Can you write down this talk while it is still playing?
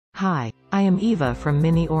Hi, I am Eva from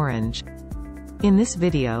miniOrange. In this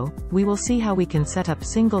video, we will see how we can set up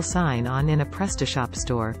single sign-on in a PrestaShop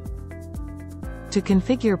store. To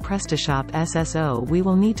configure PrestaShop SSO, we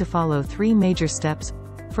will need to follow three major steps.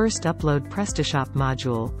 First, upload PrestaShop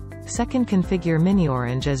module. Second, configure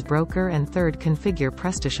miniOrange as broker, and third, configure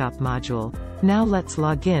PrestaShop module. Now let's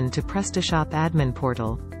log in to PrestaShop admin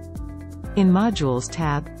portal. In Modules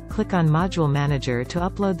tab, click on Module Manager to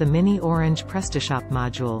upload the miniOrange PrestaShop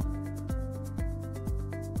module.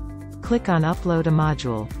 Click on Upload a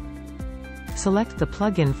module. Select the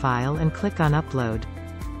plugin file and click on Upload.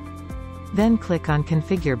 Then click on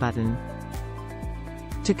Configure button.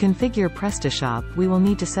 To configure PrestaShop, we will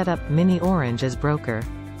need to set up miniOrange as broker.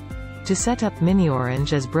 To set up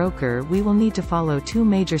miniOrange as broker, we will need to follow two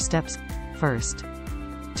major steps. First,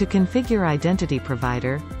 to configure identity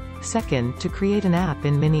provider. Second, to create an app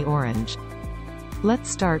in miniOrange.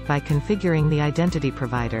 Let's start by configuring the identity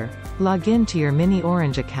provider. Log in to your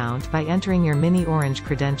miniOrange account by entering your miniOrange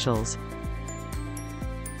credentials.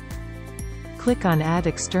 Click on Add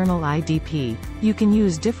External IdP. You can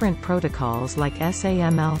use different protocols like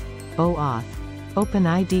SAML, OAuth,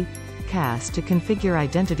 OpenID, to configure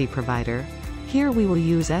identity provider. Here we will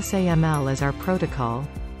use SAML as our protocol.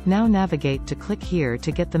 Now navigate to click here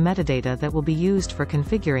to get the metadata that will be used for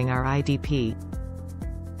configuring our IdP.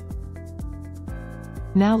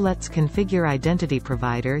 Now let's configure identity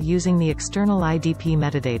provider using the external IdP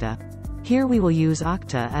metadata. Here we will use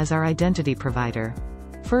Okta as our identity provider.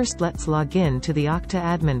 First, let's log in to the Okta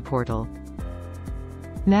admin portal.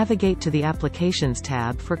 Navigate to the Applications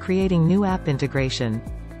tab for creating new app integration.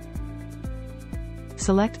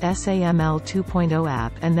 Select SAML 2.0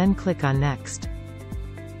 app and then click on Next.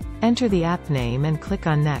 Enter the app name and click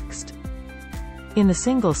on Next. In the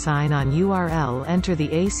single sign-on URL, enter the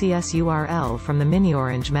ACS URL from the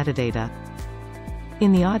miniOrange metadata.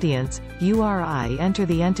 In the audience URI, enter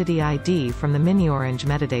the entity ID from the miniOrange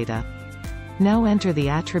metadata. Now enter the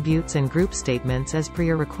attributes and group statements as per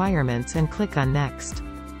your requirements and click on Next.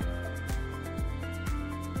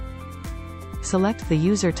 Select the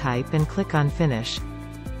user type and click on Finish.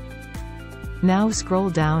 Now scroll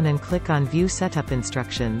down and click on View Setup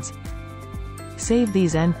Instructions. Save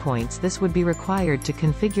these endpoints. This would be required to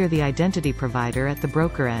configure the identity provider at the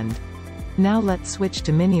broker end. Now let's switch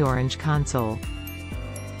to miniOrange console.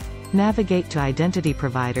 Navigate to Identity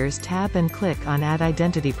Providers tab and click on Add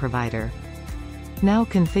Identity Provider. Now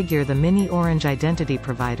configure the miniOrange identity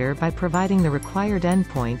provider by providing the required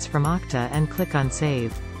endpoints from Okta and click on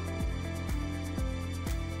Save.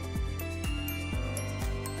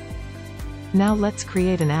 Now let's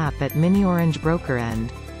create an app at miniOrange broker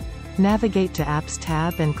end. Navigate to Apps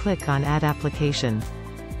tab and click on Add Application.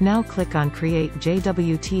 Now click on Create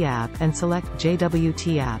JWT App and select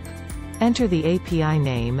JWT App. Enter the API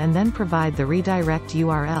name and then provide the redirect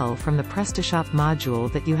URL from the PrestaShop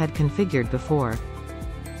module that you had configured before.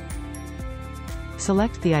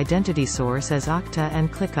 Select the identity source as Okta and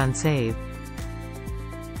click on Save.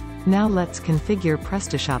 Now let's configure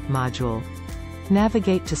PrestaShop module.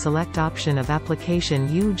 Navigate to select option of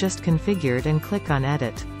application you just configured and click on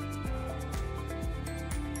Edit.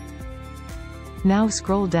 Now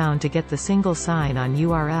scroll down to get the single sign-on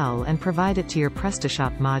URL and provide it to your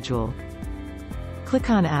PrestaShop module. Click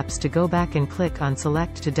on Apps to go back and click on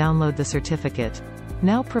Select to download the certificate.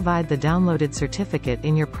 Now provide the downloaded certificate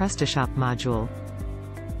in your PrestaShop module.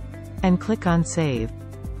 And click on Save.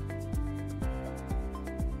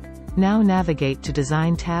 Now navigate to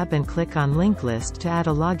Design tab and click on Link List to add a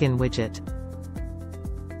login widget.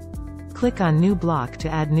 Click on New Block to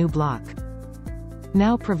add new block.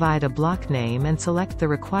 Now provide a block name and select the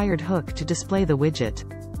required hook to display the widget.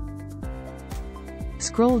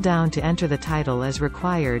 Scroll down to enter the title as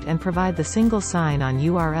required and provide the single sign-on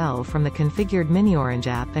URL from the configured miniOrange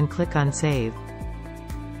app and click on Save.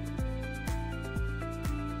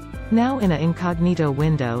 Now in a Incognito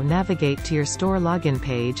window, navigate to your store login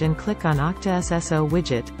page and click on Okta SSO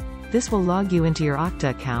widget. This will log you into your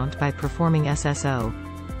Okta account by performing SSO.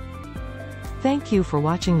 Thank you for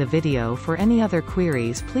watching the video. For any other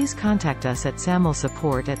queries, please contact us at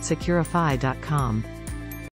samlsupport@securify.com.